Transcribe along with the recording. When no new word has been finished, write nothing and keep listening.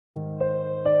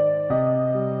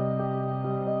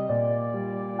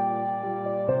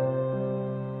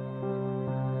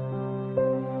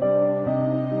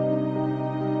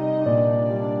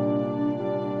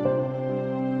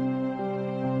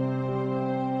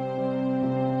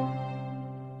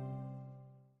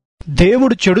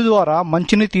దేవుడు చెడు ద్వారా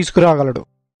మంచిని తీసుకురాగలడు.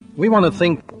 We want to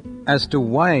think as to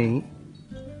why,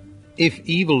 if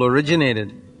evil originated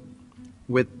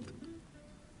with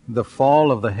the fall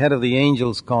of the head of the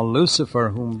angels called Lucifer,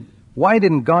 why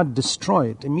didn't God destroy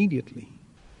it immediately?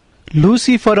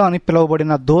 Lucifer అని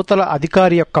పిలువబడిన దూతల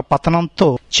అధికారి యొక్క పతనంతో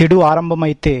చెడు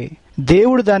ఆరంభమైతే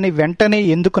దేవుడు దాన్ని వెంటనే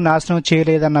ఎందుకు నాశనం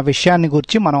చేయలేదన్న విషయాన్ని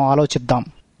గురించి మనం ఆలోచిద్దాం.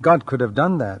 God could have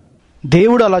done that.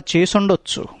 దేవుడు అలా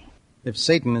చేసుండొచ్చు. If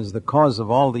Satan is the cause of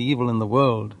all the evil in the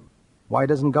world, why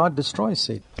doesn't God destroy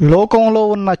Satan? లోకంలో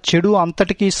ఉన్న చెడు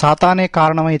అంతటికీ సాతానే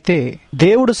కారణమైతే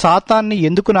దేవుడు సాతాన్ని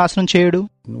ఎందుకు నాశనం చేయడు?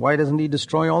 Why doesn't he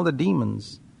destroy all the demons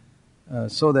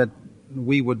so that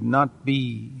we would not be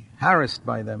harassed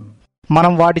by them?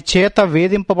 మనం వాటి చేత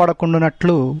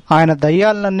వేధింపబడకుండానట్లు ఆయన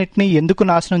దయ్యాలన్నిటినీ ఎందుకు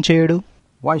నాశనం చేయడు?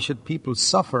 Why should people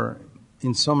suffer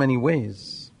in so many ways?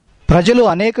 ప్రజలు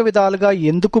అనేక విధాలుగా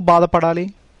ఎందుకు బాధపడాలి?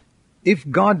 If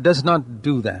God does not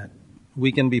do that, we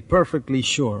can be perfectly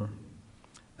sure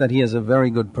that he has a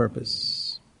very good purpose.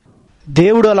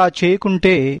 దేవుడు అలా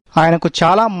చేయకుంటే ఆయనకు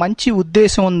చాలా మంచి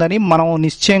ఉద్దేశం ఉందని మనం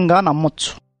నిశ్చయంగా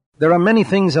నమ్మొచ్చు. There are many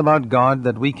things about God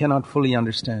that we cannot fully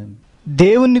understand.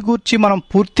 దేవుణ్ణి గూర్చి మనం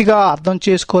పూర్తిగా అర్థం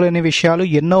చేసుకోలేని విషయాలు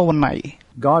ఎన్నో ఉన్నాయి.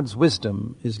 God's wisdom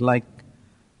is like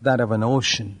that of an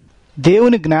ocean.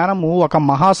 దేవుని జ్ఞానము ఒక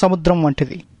మహాసముద్రం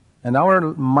వంటిది. And our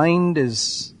mind is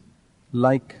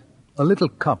like a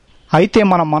little cup. అయితే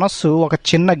మన మనస్సు ఒక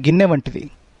చిన్న గిన్నె వంటిది.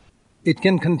 It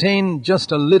can contain just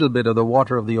a little bit of the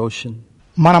water of the ocean.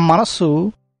 మన మనస్సు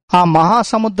ఆ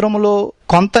మహాసముద్రములో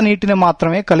కొంత నీటిని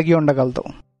మాత్రమే కలిగి ఉండగలదు.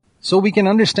 So we can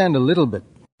understand a little bit.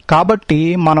 కాబట్టి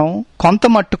మనం కొంత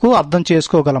మట్టుకు అర్థం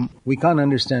చేసుకోగలం. We can't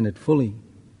understand it fully.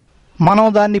 మనం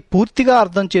దాన్ని పూర్తిగా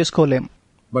అర్థం చేసుకోలేం.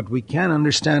 But we can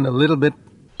understand a little bit.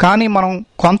 కానీ మనం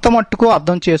కొంత మట్టుకు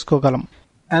అర్థం చేసుకోగలం.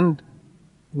 And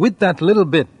with that little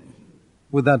bit,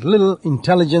 with that little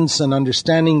intelligence and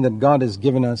understanding that God has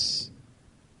given us,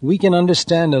 we can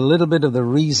understand a little bit of the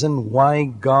reason why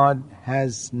God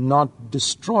has not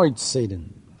destroyed Satan.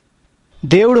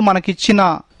 దేవుడు మనకిచ్చిన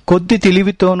కొద్ది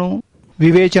తెలివితోనూ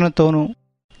వివేచనతోనూ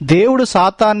దేవుడు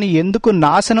సాతాన్ని ఎందుకు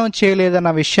నాశనం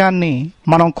చేయలేదన్న విషయాన్ని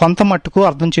మనం కొంత మట్టుకు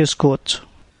అర్థం చేసుకోవచ్చు.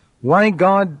 Why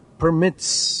God permits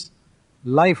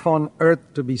life on earth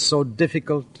to be so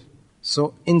difficult, so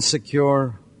insecure,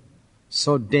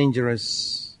 so dangerous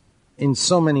in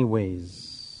so many ways.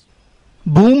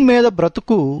 భూమి మీద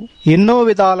బ్రతుకు ఎన్నో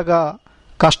విధాలుగా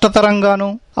కష్టతరంగాను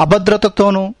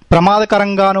అభద్రతతోనూ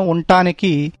ప్రమాదకరంగాను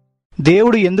ఉండటానికి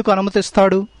దేవుడు ఎందుకు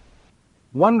అనుమతిస్తాడు?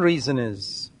 One reason is,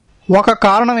 ఒక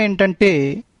కారణం ఏంటంటే,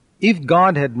 if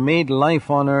God had made life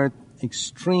on earth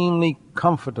extremely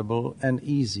comfortable and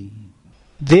easy,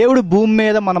 దేవుడు భూమి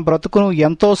మీద మన బ్రతుకును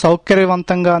ఎంతో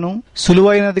సౌకర్యవంతంగాను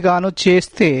సులువైనదిగాను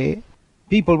చేస్తే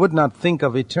people would not think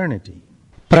of eternity.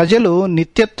 ప్రజలు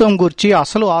నిత్యత్వం గురించి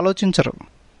అసలు ఆలోచించరు.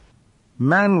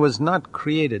 Man was not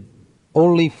created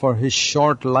only for his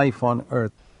short life on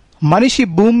earth. మనిషి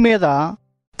భూమి మీద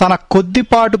తన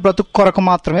కొద్దిపాటు బ్రతుకు కొరకు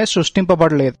మాత్రమే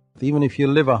సృష్టింపబడలేదు. Even if you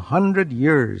live 100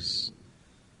 years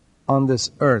on this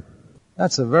earth,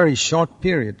 that's a very short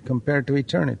period compared to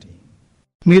eternity.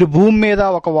 మీరు భూమి మీద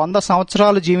ఒక 100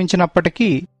 సంవత్సరాలు జీవించినప్పటికీ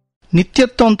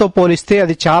నిత్యత్వంతో పోలిస్తే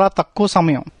అది చాలా తక్కువ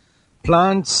సమయం.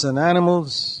 Plants and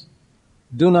animals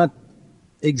do not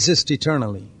exist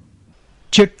eternally.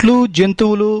 చెట్లు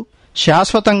జంతువులు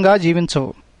శాశ్వతంగా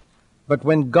జీవించవు. But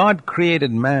when God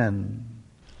created man,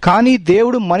 కానీ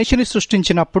దేవుడు మనిషిని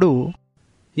సృష్టించినప్పుడు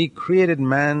he created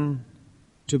man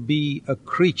to be a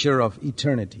creature of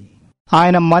eternity.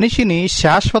 ఆయన మనిషిని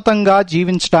శాశ్వతంగా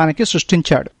జీవించడానికి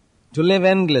సృష్టించాడు. To live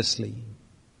endlessly.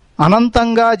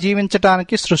 అనంతంగా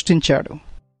జీవించడానికి సృష్టించాడు.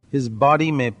 His body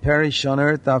may perish on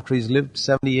earth after he's lived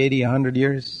 70, 80, 100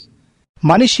 years.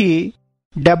 మనిషి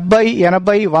 70,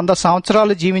 80, 100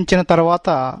 సంవత్సరాలు జీవించిన తర్వాత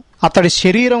అతడి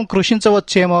శరీరం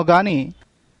కృషించవచ్చేమో గాని,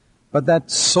 but that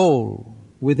soul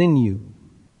within you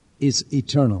is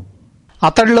eternal.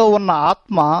 అతడిలో ఉన్న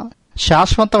ఆత్మ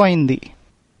శాశ్వతమైంది.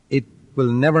 It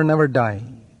will never die.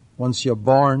 Once you're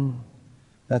born,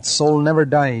 that soul never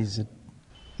dies.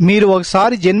 మీరు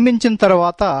ఒకసారి జన్మించిన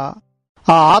తర్వాత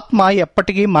ఆ ఆత్మ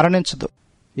ఎప్పటికీ మరణించదు.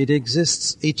 It exists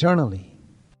eternally.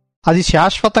 అది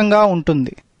శాశ్వతంగా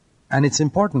ఉంటుంది. And it's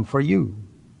important for you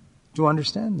to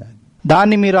understand that.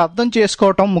 దాన్ని మీరు అర్థం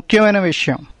చేసుకోవటం ముఖ్యమైన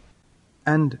విషయం.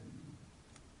 And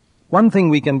one thing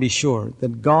we can be sure,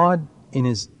 that God in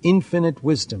his infinite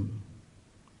wisdom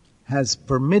has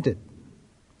permitted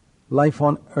life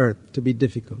on earth to be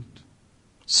difficult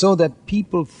so that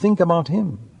people think about him.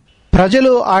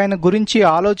 ప్రజలు ఆయన గురించి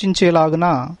ఆలోచించేలాగున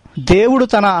దేవుడు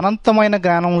తన అనంతమైన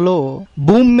జ్ఞానంలో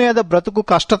భూమి మీద బ్రతుకు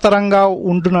కష్టతరంగా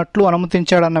ఉండునట్లు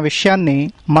అనుమతించాడన్న విషయాన్ని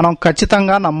మనం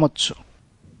ఖచ్చితంగా నమ్మొచ్చు.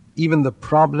 Even the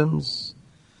problems,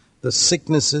 the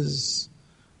sicknesses,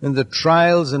 and the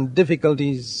trials and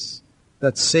difficulties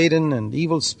that Satan and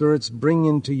evil spirits bring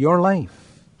into your life.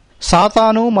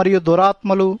 సాతాను మరియు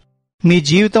దురాత్మలు మీ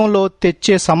జీవితంలో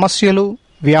తెచ్చే సమస్యలు,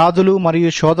 వ్యాధులు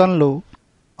మరియు శోధనలు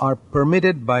are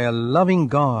permitted by a loving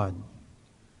God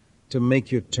to make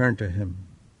you turn to Him.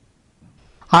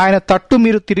 ఆయన తట్టు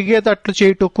మీరు తిరిగేటట్లు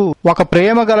చేయుటకు ఒక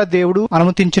ప్రేమగల దేవుడు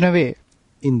అనుమతించినవే.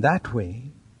 In that way,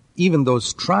 even those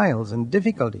trials and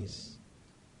difficulties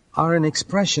are an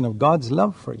expression of God's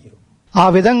love for you. ఆ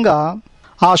విధంగా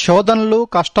ఆ శోధనలు,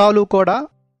 కష్టాలు కూడా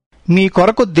మీ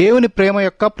కొరకు దేవుని ప్రేమ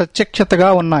యొక్క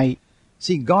ప్రత్యక్షతగా ఉన్నాయి.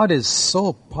 See, God is so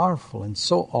powerful and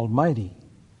so almighty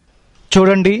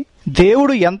చూడండి,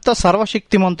 దేవుడు ఎంత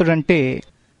సర్వశక్తిమంతుడంటే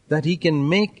that He can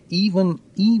make even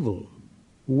evil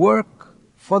work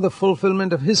for the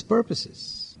fulfillment of His purposes.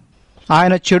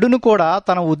 ఆయన చెడును కూడా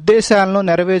తన ఉద్దేశాలను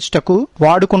నెరవేర్చుటకు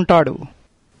వాడుకుంటాడు.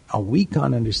 And we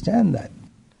can't understand that.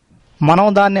 మనం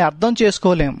దాన్ని అర్థం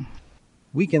చేసుకోలేం.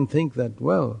 We can think that,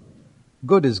 well,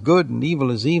 good is good and evil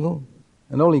is evil,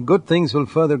 and only good things will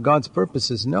further God's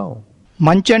purposes. No.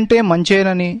 మంచి అంటే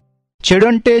మంచేనని, చెడు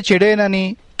అంటే చెడేనని,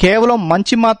 కేవలం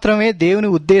మంచి మాత్రమే దేవుని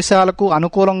ఉద్దేశాలకు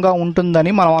అనుకూలంగా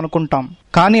ఉంటుందని మనం అనుకుంటాం.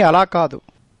 కానీ అలా కాదు.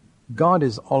 God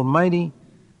is almighty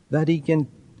that He can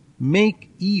make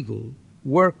evil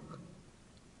work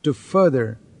to further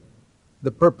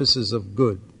the purposes of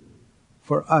good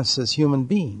for us as human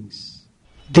beings.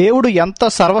 దేవుడు ఎంత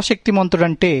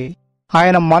సర్వశక్తిమంతుడంటే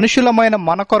ఆయన మనుషులమైన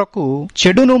మన కొరకు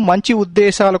చెడును మంచి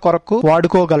ఉద్దేశాల కొరకు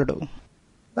వాడుకోగలడు.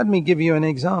 Let me give you an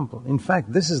example. In fact,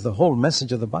 this is the whole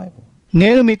message of the Bible.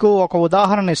 నేను మీకు ఒక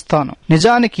ఉదాహరణ ఇస్తాను.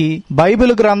 నిజానికి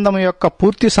బైబిల్ గ్రంథం యొక్క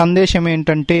పూర్తి సందేశం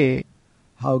ఏంటంటే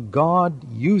how God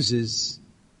uses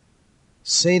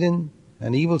Satan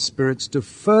and evil spirits to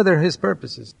further His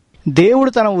purposes.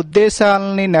 దేవుడు తన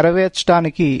ఉద్దేశాలని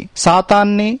నెరవేర్చడానికి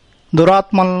సాతాన్ని,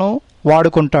 దురాత్మలను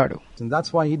వాడుకుంటాడు. And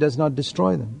that's why He does not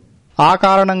destroy them. ఆ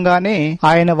కారణంగానే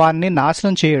ఆయన వారిని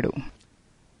నాశనం చేయడు.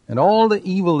 And all the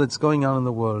evil that's going on in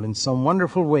the world, in some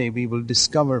wonderful way, we will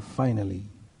discover finally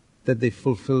that they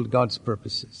fulfilled God's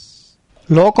purposes.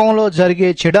 లోకంలో జరిగే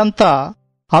చెడంతా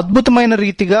అద్భుతమైన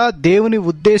రీతిగా దేవుని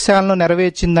ఉద్దేశాలను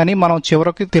నెరవేర్చిందని మనం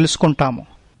చివరికి తెలుసుకుంటాము.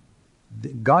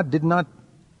 God did not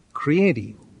create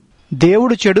evil.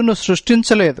 దేవుడు చెడును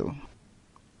సృష్టించలేదు.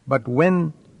 But when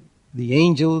the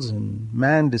angels and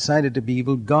man decided to be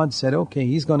evil, God said, okay,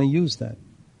 He's going to use that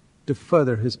to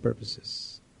further His purposes.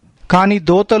 కానీ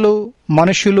దూతలు,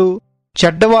 మనుషులు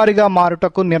చెడ్డవారిగా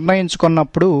మారుటకు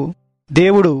నిర్ణయించుకున్నప్పుడు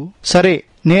దేవుడు సరే,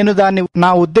 నేను దాన్ని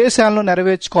నా ఉద్దేశాలను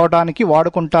నెరవేర్చుకోవడానికి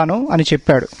వాడుకుంటాను అని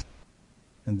చెప్పాడు.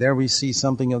 And there we see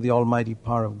something of the almighty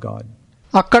power of God.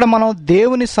 అక్కడ మనం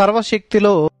దేవుని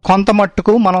సర్వశక్తిలో కొంత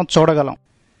మట్టుకు మనం చూడగలం.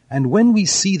 And when we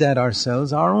see that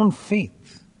ourselves, our own faith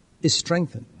is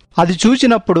strengthened. అది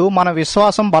చూసినప్పుడు మన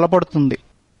విశ్వాసం బలపడుతుంది.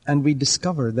 And we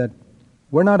discover that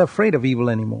we're not afraid of evil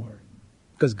anymore,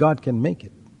 because God can make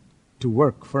it to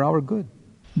work for our good.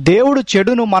 దేవుడు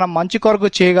చెడును మనం మంచి కొరకు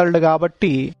చేయగలడు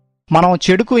కాబట్టి మనం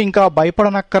చెడుకు ఇంకా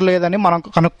భయపడనక్కర్లేదని మనం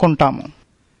కనుక్కుంటాము.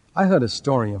 I heard a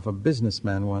story of a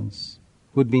businessman once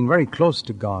who'd been very close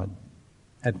to God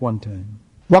at one time.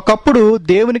 ఒకప్పుడు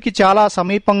దేవునికి చాలా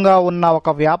సమీపంగా ఉన్న ఒక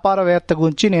వ్యాపారవేత్త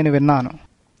గురించి నేను విన్నాను.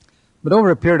 But over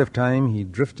a period of time, he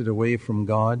drifted away from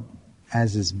God as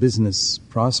his business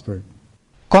prospered.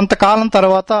 కొంతకాలం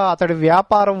తర్వాత అతడి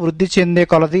వ్యాపారం వృద్ధి చెందే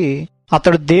కొలది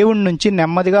అతడు దేవుడి నుంచి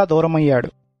నెమ్మదిగా దూరమయ్యాడు.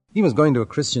 He was going to a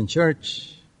Christian church.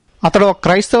 అతడు ఒక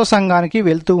క్రైస్తవ సంఘానికి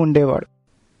వెళ్తూ ఉండేవాడు.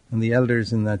 And the elders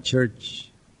in that church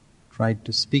tried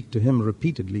to speak to him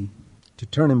repeatedly to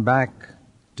turn him back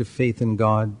to faith in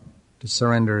God, to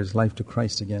surrender his life to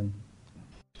Christ again.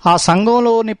 ఆ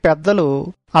సంఘంలోని పెద్దలు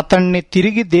అతన్ని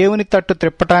తిరిగి దేవుని తట్టు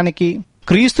త్రిప్పటానికి,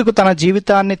 క్రీస్తుకు తన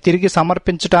జీవితాన్ని తిరిగి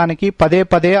సమర్పించటానికి పదే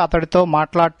పదే అతడితో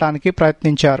మాట్లాడటానికి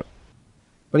ప్రయత్నించారు.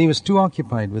 But he was too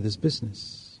occupied with his business.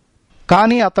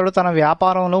 కానీ అతడు తన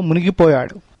వ్యాపారంలో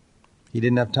మునిగిపోయాడు. He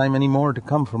didn't have time anymore to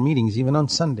come for meetings, even on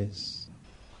Sundays.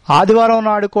 ఆదివారం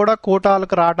నాడు కూడా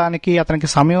కూటాలకు రావడానికి అతనికి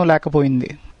సమయం లేకపోయింది.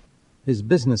 His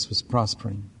business was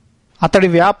prospering. అతడి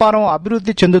వ్యాపారం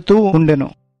అభివృద్ధి చెందుతూ ఉండెను.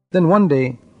 Then one day,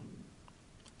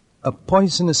 a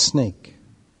poisonous snake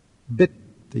bit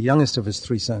the youngest of his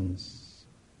 3 sons.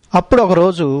 అప్పుడు ఒక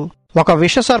రోజు ఒక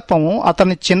విషసర్పము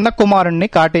అతని చిన్న కుమారుణ్ణి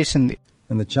కాటేసింది.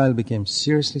 And the child became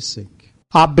seriously sick.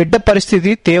 ఆ బిడ్డ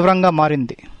పరిస్థితి తీవ్రంగా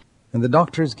మారింది. And the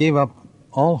doctors gave up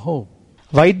all hope.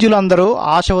 వైద్యులందరూ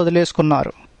Asha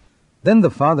వదిలేసుకున్నారు. Then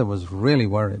the father was really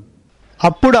worried.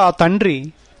 అప్పుడు ఆ తండ్రి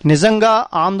నిజంగా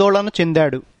ఆందోళన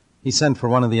చెందాడు. He sent for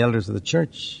one of the elders of the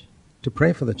church to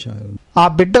pray for the child. ఆ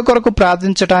బిడ్డ కొరకు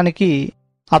ప్రార్థించటానికి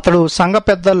అతడు సంఘ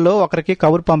పెద్దల్లో ఒకరికి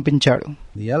కబురు పంపించాడు.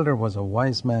 The elder was a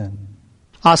wise man.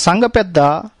 ఆ సంఘ పెద్ద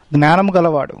జ్ఞానము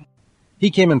గలవాడు. He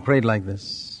came and prayed like this.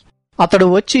 అతడు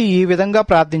వచ్చి ఈ విధంగా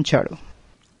ప్రార్థించాడు.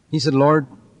 He said, Lord,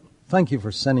 thank you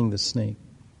for sending the snake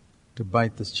to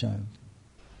bite this child.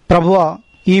 ప్రభువా,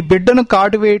 ఈ బిడ్డను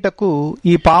కాటువేయుటకు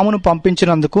ఈ పామును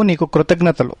పంపించినందుకు నీకు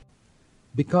కృతజ్ఞతలు.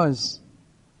 Because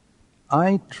I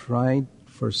tried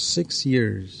for 6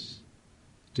 years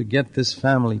to get this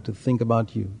family to think about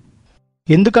you.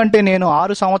 ఎందుకంటే నేను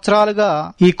 6 సంవత్సరాలుగా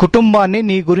ఈ కుటుంబాన్ని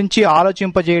నీ గురించి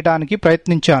ఆలోచింపజేయడానికి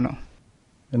ప్రయత్నించాను.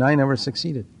 And I never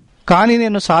succeeded. కానీ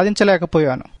నేను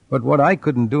సాధించలేకపోయాను. But what I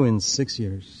couldn't do in 6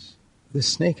 years, this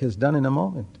snake has done in a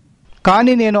moment.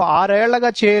 కానీ నేను 6 ఏళ్లగా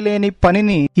చేయలేని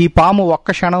పనిని ఈ పాము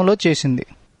ఒక్క క్షణంలో చేసింది.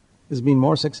 It's been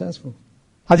more successful.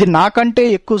 అది నాకంటే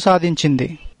ఎక్కువ సాధించింది.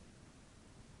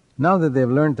 Now that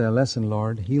they've learned their lesson,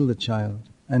 Lord, heal the child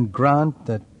and grant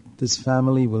that this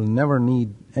family will never need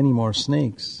any more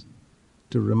snakes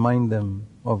to remind them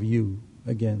of you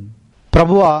again.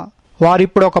 ప్రభువా,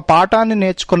 వారిప్పుడు ఒక పాఠాన్ని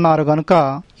నేర్చుకున్నారు గనుక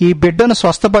ఈ బిడ్డను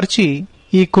స్వస్థపరిచి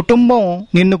ఈ కుటుంబం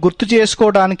నిన్ను గుర్తు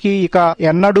చేసుకోవడానికి ఇక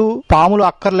ఎన్నడూ పాములు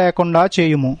అక్కర్లేకుండా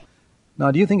చేయుము. Now,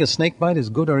 do you think a snake bite is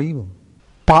good or evil?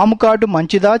 పాము కాటు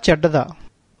మంచిదా చెడ్డదా?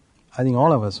 I think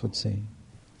all of us would say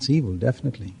it's evil,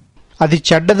 definitely. అది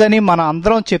చెడ్డదని మన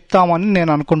అందరం చెప్తామని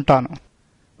నేను అనుకుంటాను.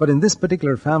 But in this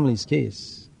particular family's case,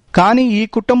 కానీ ఈ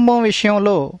కుటుంబం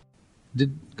విషయంలో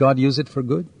did God use it for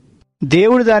good?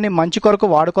 దేవుడు దాన్ని మంచి కొరకు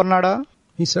వాడుకున్నాడా?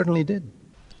 He certainly did.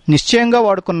 నిశ్చయంగా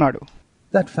వాడుకున్నాడు.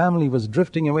 That family was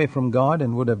drifting away from God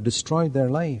and would have destroyed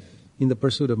their life in the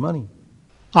pursuit of money.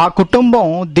 ఆ కుటుంబం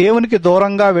దేవునికి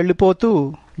దూరంగా వెళ్లిపోతూ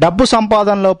డబ్బు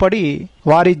సంపాదనలో పడి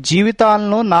వారి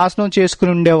జీవితాలను నాశనం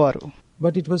చేసుకుని ఉండేవారు.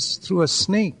 But it was through a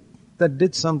snake that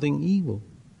did something evil,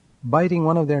 biting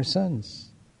one of their sons,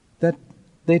 that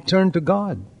they turned to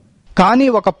God. కానీ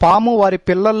ఒక పాము వారి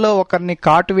పిల్లల్లో ఒకరిని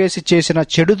కాటువేసి చేసిన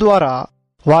చెడు ద్వారా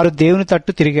వారు దేవుని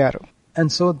తట్టు తిరిగారు. And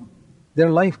so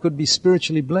their life could be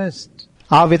spiritually blessed.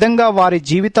 ఆ విధంగా వారి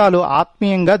జీవితాలు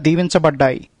ఆత్మీయంగా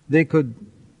దీవించబడ్డాయి. They could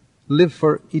live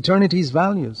for eternity's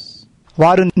values.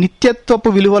 వారు నిత్యత్వపు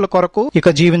విలువల కొరకు ఇక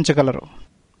జీవించగలరు.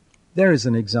 There is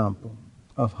an example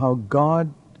of how God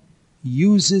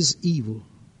uses evil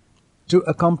to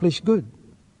accomplish good.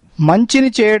 మంచిని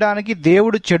చేయడానికి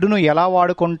దేవుడు చెడును ఎలా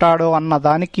వాడుకుంటాడో అన్న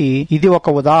దానికి ఇది ఒక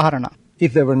ఉదాహరణ.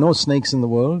 If there were no snakes in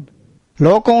the world,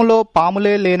 లోకంలో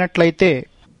పాములే లేనట్లయితే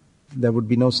there would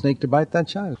be no snake to bite that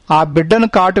child. ఆ బిడ్డను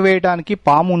కాటు వేయడానికి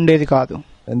పాము ఉండేది కాదు.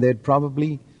 And they'd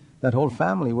probably, that whole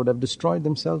family would have destroyed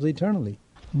themselves eternally.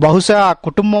 బహుశా ఆ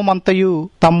కుటుంబం అంతయు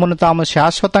తమ్మును తాము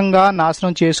శాశ్వతంగా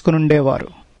నాశనం చేసుకుని ఉండేవారు.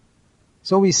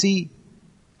 So we see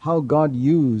how God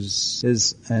uses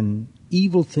an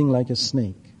evil thing like a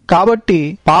snake. కాబట్టి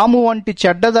పాము వంటి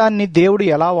చెడ్డదాన్ని దేవుడు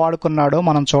ఎలా వాడుకున్నాడో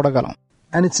మనం చూడగలం.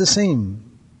 And it's the same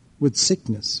with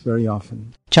sickness very often.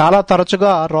 చాలా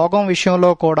తరచుగా రోగం విషయంలో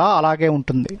కూడా అలాగే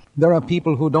ఉంటుంది. There are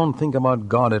people who don't think about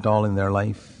God at all in their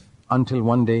life until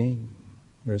one day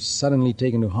they're suddenly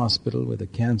taken to hospital with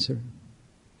a cancer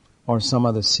or some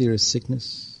other serious sickness.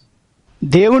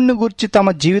 దేవుణ్ణి గురించి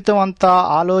తమ జీవితం అంతా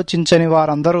ఆలోచించని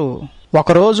వారందరూ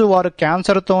ఒకరోజు వారు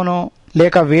క్యాన్సర్తోనో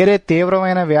లేక వేరే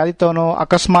తీవ్రమైన వ్యాధితోనో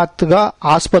అకస్మాత్తుగా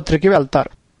ఆసుపత్రికి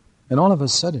వెళ్తారు. And all of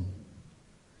a sudden,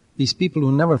 these people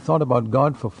who never thought about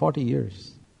God for 40 years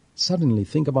suddenly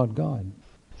think about God.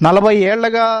 40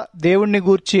 ఏళ్లగా దేవుణ్ణి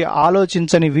గూర్చి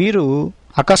ఆలోచించని వీరు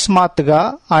అకస్మాత్తుగా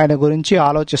ఆయన గురించి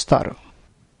ఆలోచిస్తారు.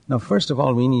 Now, first of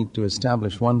all, we need to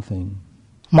establish one thing.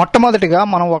 మొట్టమొదటిగా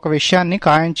మనం ఒక విషయాన్ని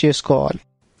ఖాయం చేసుకోవాలి.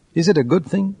 Is it a good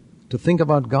thing to think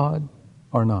about God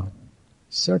or not?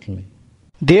 Certainly.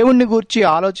 దేవుణ్ణి గూర్చి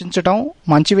ఆలోచించటం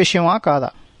మంచి విషయమా కాదా?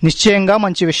 నిశ్చయంగా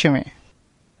మంచి విషయమే.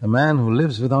 A man who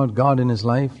lives without God in his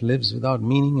life lives without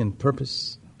meaning and purpose.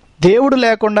 దేవుడు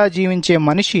లేకుండా జీవించే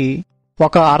మనిషి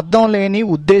ఒక అర్థం లేని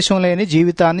ఉద్దేశం లేని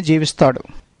జీవితాన్ని జీవిస్తాడు.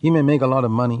 He may make a lot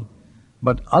of money,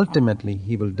 but ultimately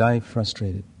he will die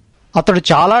frustrated. అతడు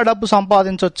చాలా డబ్బు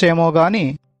సంపాదించొచ్చేమో గాని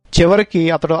చివరికి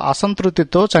అతడు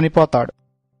అసంతృప్తితో చనిపోతాడు.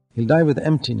 He'll die with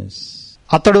emptiness.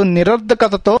 అతడు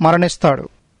నిరర్ధకతతో మరణిస్తాడు.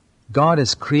 God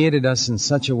has created us in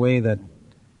such a way that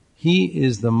He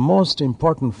is the most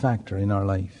important factor in our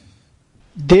life.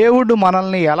 దేవుడు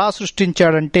మనల్ని ఎలా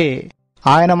సృష్టించాడంటే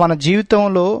ఆయన మన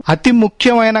జీవితంలో అతి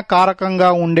ముఖ్యమైన కారకంగా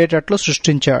ఉండేటట్లు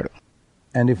సృష్టించాడు.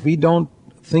 And if we don't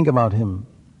think about Him,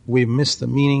 we miss the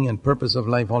meaning and purpose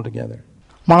of life altogether.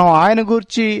 మనం ఆయన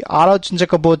గురించి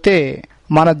ఆలోచించకపోతే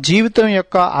మన జీవితం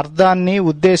యొక్క అర్థాన్ని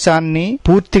ఉద్దేశాన్ని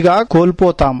పూర్తిగా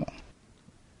కోల్పోతాము.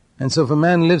 And so if a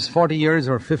man lives 40 years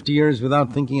or 50 years without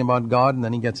thinking about God, and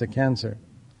then he gets a cancer,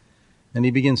 and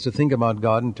he begins to think about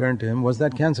God and turn to Him, was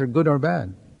that cancer good or bad?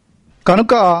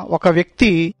 కనుక ఒక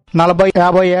వ్యక్తి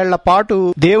 40-50 ఏళ్ల పాటు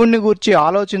దేవుణ్ణి గూర్చి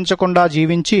ఆలోచించకుండా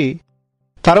జీవించి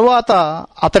తరువాత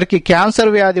అతడికి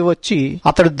క్యాన్సర్ వ్యాధి వచ్చి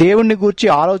అతడు దేవుణ్ణి గూర్చి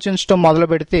ఆలోచించడం మొదలు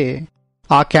పెడితే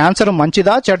ఆ క్యాన్సర్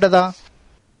మంచిదా చెడ్డదా?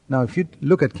 Now if you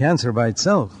look at cancer by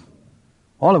itself,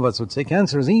 all of us would say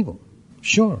cancer is evil.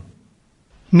 Sure.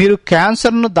 మీరు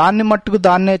క్యాన్సర్ను దాన్ని మట్టుకు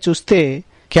దాన్నే చూస్తే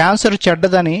క్యాన్సర్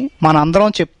చెడ్డదని మనందరం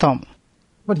చెప్తాం.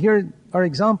 But here are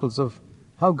examples of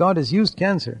how God has used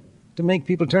cancer to make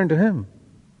people turn to Him.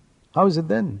 How is it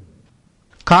then?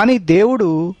 కానీ దేవుడు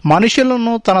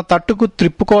మనుషులను తన తట్టుకు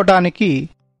త్రిప్పుకోవడానికి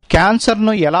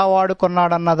క్యాన్సర్ను ఎలా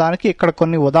వాడుకున్నాడన్న దానికి ఇక్కడ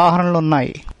కొన్ని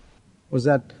ఉదాహరణలున్నాయి. Was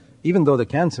that even though the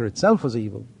cancer itself was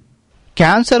evil,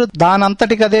 cancer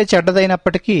దానంతటికదే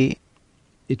చెడ్డదైనప్పటికీ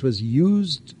it was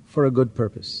used for a good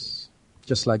purpose,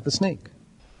 just like the snake.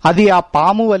 అది ఆ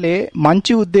పాము వలె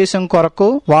మంచి ఉద్దేశం కొరకు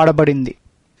వాడబడింది.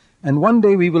 And one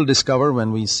day we will discover, when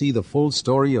we see the full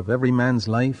story of every man's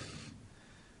life,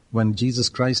 when Jesus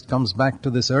Christ comes back to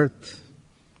this earth,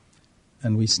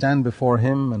 and we stand before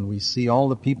Him and we see all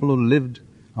the people who lived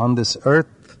on this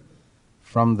earth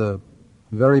from the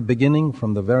very beginning,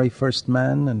 from the very first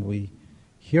man, and we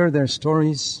hear their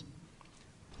stories.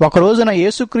 ఒక రోజున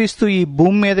యేసుక్రీస్తు ఈ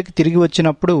భూమి మీదకి తిరిగి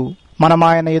వచ్చినప్పుడు మనం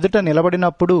ఆయన ఎదుట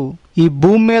నిలబడినప్పుడు ఈ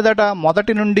భూమి మీదట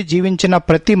మొదటి నుండి జీవించిన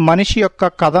ప్రతి మనిషి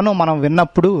యొక్క కథను మనం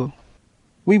విన్నప్పుడు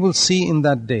we will see in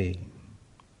that day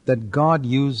that God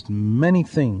used many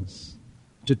things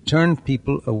to turn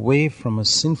people away from a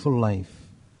sinful life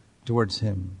towards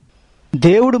Him.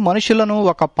 దేవుడు మనుషులను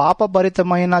ఒక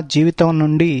పాపభరితమైన జీవితం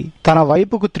నుండి తన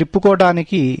వైపుకు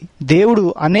త్రిప్పుకోవడానికి దేవుడు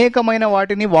అనేకమైన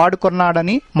వాటిని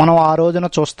వాడుకున్నాడని మనం ఆ రోజున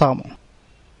చూస్తాము.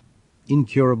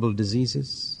 Incurable diseases,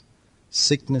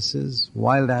 sicknesses,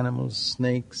 wild animals,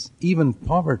 snakes, even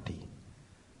poverty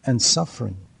and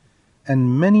suffering and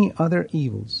many other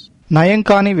evils. నయం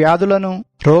కాని వ్యాధులను,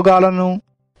 రోగాలను,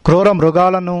 క్రూర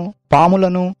మృగాలను,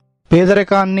 పాములను,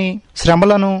 పేదరికాన్ని,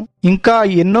 శ్రమలను, ఇంకా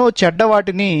ఎన్నో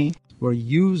చెడ్డవాటిని were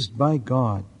used by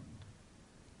God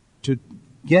to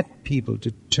get people to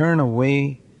turn away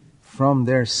from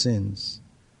their sins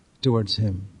towards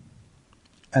Him,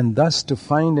 and thus to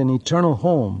find an eternal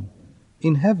home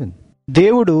in heaven.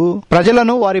 దేవుడు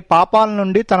ప్రజలను వారి పాపాల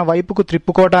నుండి తన వైపుకు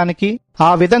త్రిప్పుకోవడానికి,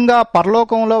 ఆ విధంగా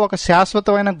పరలోకంలో ఒక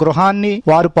శాశ్వతమైన గృహాన్ని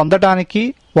వారు పొందడానికి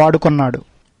వాడుకున్నాడు.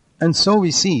 And so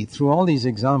we see through all these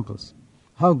examples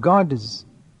how God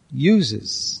uses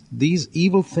these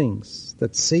evil things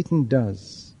that Satan does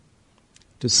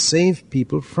to save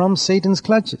people from Satan's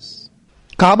clutches.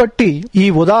 కాబట్టి ఈ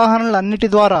ఉదాహరణలన్నిటి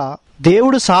ద్వారా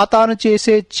దేవుడు సాతాను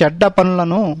చేసే చెడ్డ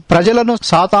పనులను ప్రజలను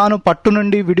సాతాను పట్టు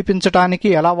నుండి విడిపించడానికి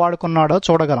ఎలా వాడుకున్నాడో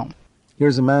చూడగలం.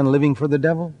 Here's a man living for the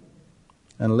devil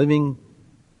and living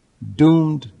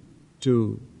doomed to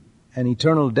an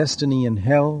eternal destiny in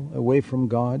hell away from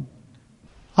God.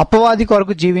 అపవాది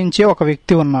కొరకు జీవించే ఒక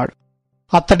వ్యక్తి ఉన్నాడు.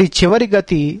 అతడి చివరి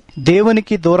గతి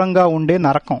దేవునికి దూరంగా ఉండే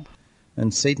నరకం. And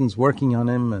Satan's working on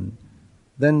him, and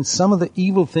then some of the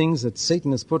evil things that Satan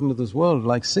has put into this world,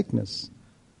 like sickness,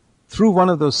 through one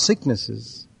of those sicknesses,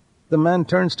 the man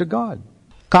turns to God.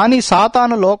 కానీ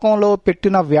సాతాను లోకంలో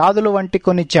పెట్టిన వ్యాధులు వంటి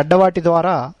కొన్ని చెడ్డవాటి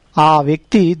ద్వారా ఆ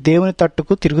వ్యక్తి దేవుని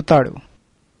తట్టుకు తిరుగుతాడు.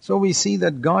 So we see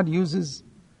that God uses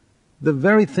the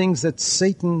very things that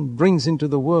Satan brings into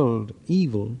the world,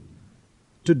 evil,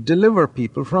 to deliver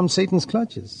people from Satan's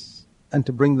clutches and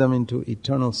to bring them into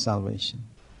eternal salvation.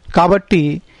 కాబట్టి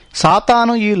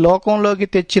సాతాను ఈ లోకంలోకి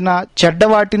తెచ్చిన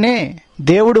చెడ్డవాటినే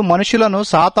దేవుడు మనుషులను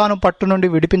సాతాను పట్టు నుండి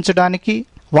విడిపించడానికి,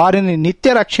 వారిని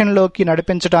నిత్య రక్షణలోకి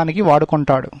నడిపించడానికి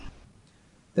వాడుకుంటాడు.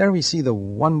 There we see the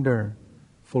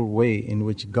wonderful way in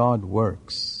which God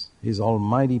works, His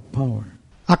almighty power.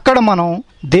 అక్కడ మనం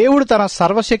దేవుడు తన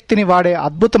సర్వశక్తిని వాడే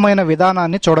అద్భుతమైన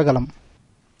విధానాన్ని చూడగలం.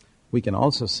 We can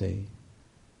also say,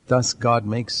 thus God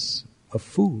makes a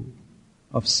fool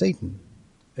of Satan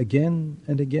again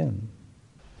and again.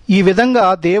 ఈ విధంగా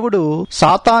దేవుడు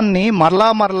సాతాన్ని మరలా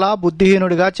మరలా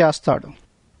బుద్ధిహీనుడిగా చేస్తాడు.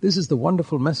 This is the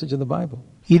wonderful message of the Bible.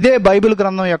 ఇదే బైబిల్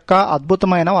గ్రంథం యొక్క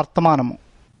అద్భుతమైన వర్తమానము.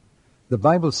 The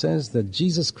Bible says that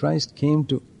Jesus Christ came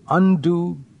to undo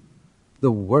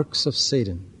the works of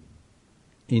Satan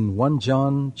in 1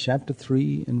 John chapter 3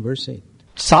 and verse 8.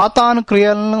 సాతాను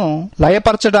క్రియలను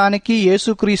లయపరచడానికి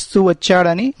యేసుక్రీస్తు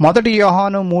వచ్చాడని 1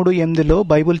 యోహాను 3:8లో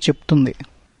బైబిల్ చెప్తుంది.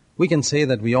 We can say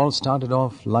that we all started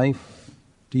off life,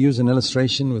 to use an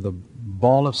illustration, with a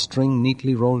ball of string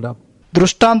neatly rolled up.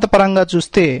 దృష్టాంతపరంగా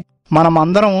చూస్తే మనం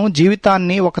అందరం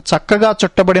జీవితాన్ని ఒక చక్కగా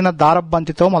చుట్టబడిన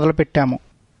దారబంతితో మొదలుపెట్టాము.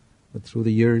 But through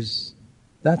the years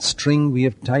That string we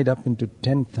have tied up into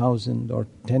 10,000 or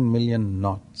 10 million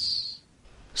knots.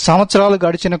 సంవత్సరాలు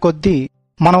గడిచిన కొద్దీ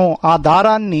మనం ఆ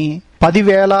దారాన్ని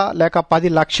 10,000 లేక 10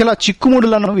 లక్షల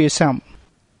చిక్కుముడులను వేశాం.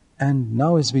 And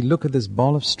now as we look at this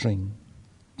ball of string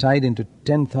tied into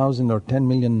 10,000 or 10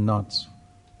 million knots,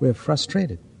 we're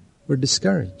frustrated, we're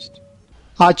discouraged.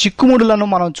 ఆ చిక్కుముడులను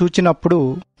మనం చూచినప్పుడు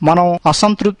మనం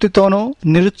అసంతృప్తితోనూ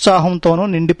నిరుత్సాహంతోనూ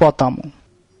నిండిపోతాము.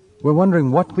 We're wondering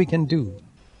what we can do.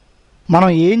 మనం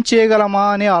ఏం చేయగలమా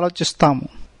అని ఆలోచిస్తాము.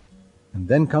 And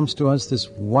then comes to us this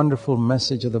wonderful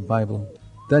message of the Bible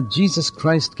that Jesus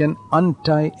Christ can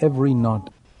untie every knot.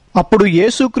 అప్పుడు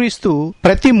యేసుక్రీస్తు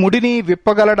ప్రతి ముడిని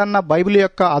విప్పగలడన్న బైబిల్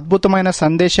యొక్క అద్భుతమైన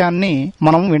సందేశాన్ని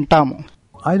మనం వింటాము.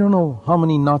 I don't know how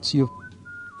many knots you've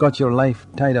got your life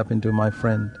tied up into, my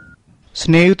friend.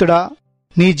 స్నేహితుడా,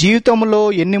 నీ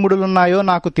జీవితంలో ఎన్ని ముడులున్నాయో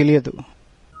నాకు తెలియదు.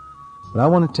 But I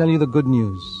want to tell you the good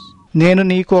news. నేను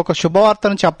నీకు ఒక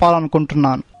శుభవార్తను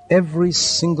చెప్పాలనుకుంటున్నాను. Every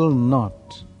single knot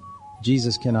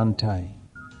Jesus can untie.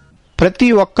 ప్రతి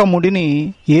ఒక్క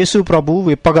ముడిని యేసు ప్రభువు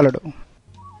విప్పగలడు.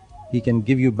 He can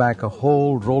give you back a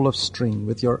whole roll of string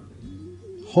with your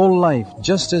whole life,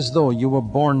 just as though you were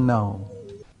born now.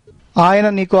 ఆయన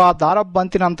నీకు ఆ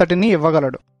దారబంతినంతటిని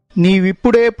ఇవ్వగలడు.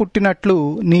 నీవిప్పుడే పుట్టినట్లు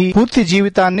నీ పూర్తి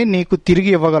జీవితాన్ని నీకు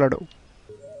తిరిగి ఇవ్వగలడు.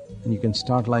 And you can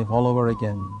start life all over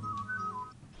again.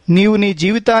 నీవు నీ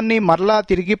జీవితాన్ని మరలా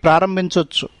తిరిగి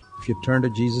ప్రారంభించొచ్చు. If you turn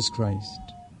to Jesus Christ.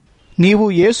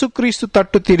 నీవు యేసుక్రీస్తు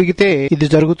తట్టు తిరిగితే ఇది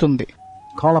జరుగుతుంది.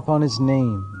 Call upon His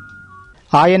name.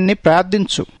 ఆయన్ని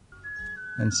ప్రార్థించు.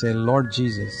 And say, Lord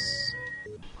Jesus,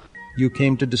 you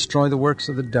came to destroy the works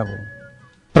of the devil.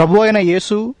 ప్రభు అయిన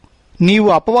యేసు, నీవు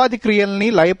అపవాది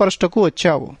క్రియల్ని లయపరచుటకు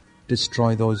వచ్చావు.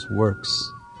 Destroy those works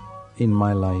in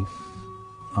my life.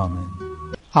 Amen.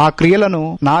 ఆ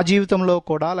క్రియలను నా జీవితంలో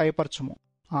కూడా లయపరచుము.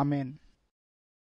 ఆమేన్.